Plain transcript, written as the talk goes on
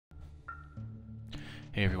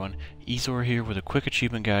Hey everyone, Ezor here with a quick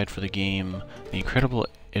achievement guide for the game The Incredible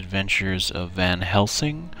Adventures of Van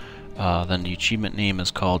Helsing. Then the achievement name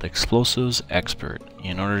is called Explosives Expert.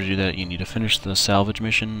 In order to do that, you need to finish the salvage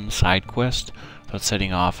mission side quest without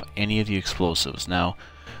setting off any of the explosives. Now,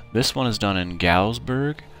 this one is done in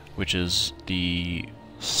Galsburg, which is the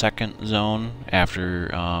second zone after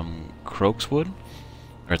Croakswood,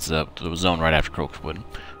 or it's the zone right after Croakswood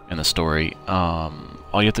in the story.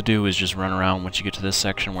 All you have to do is just run around. Once you get to this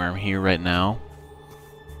section where I'm here right now,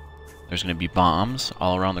 there's going to be bombs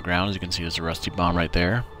all around the ground. As you can see, there's a rusty bomb right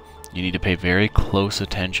there. You need to pay very close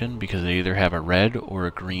attention because they either have a red or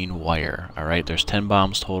a green wire. Alright, there's 10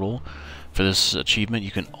 bombs total. For this achievement,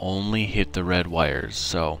 you can only hit the red wires.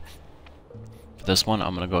 So, for this one,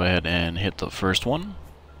 I'm going to go ahead and hit the first one.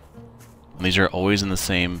 And these are always in the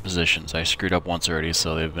same positions. I screwed up once already,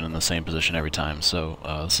 so they've been in the same position every time. So,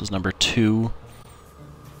 this is number 2.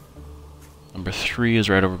 Number 3 is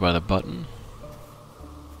right over by the button.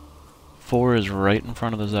 4 is right in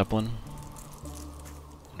front of the Zeppelin.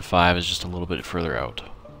 And 5 is just a little bit further out.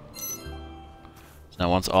 So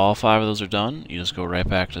now once all 5 of those are done, you just go right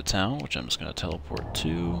back to town, which I'm just going to teleport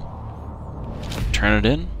to. Turn it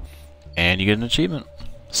in, and you get an achievement.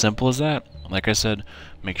 Simple as that. Like I said,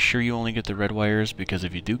 make sure you only get the red wires, because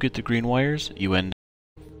if you do get the green wires, you end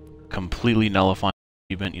up completely nullifying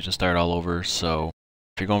the achievement. You just start all over, so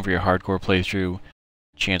if you're going for your hardcore playthrough,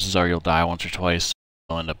 chances are you'll die once or twice.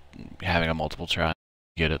 You'll end up having a multiple try to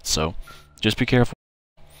get it, so just be careful.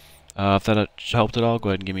 If that helped at all, go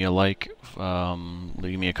ahead and give me a like.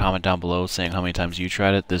 Leave me a comment down below saying how many times you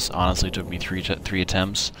tried it. This honestly took me three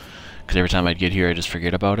attempts, because every time I'd get here I just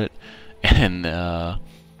forget about it. And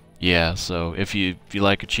yeah, so if you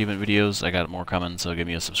like achievement videos, I got more coming, so give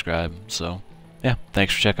me a subscribe. So yeah,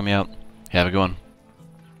 thanks for checking me out. Have a good one.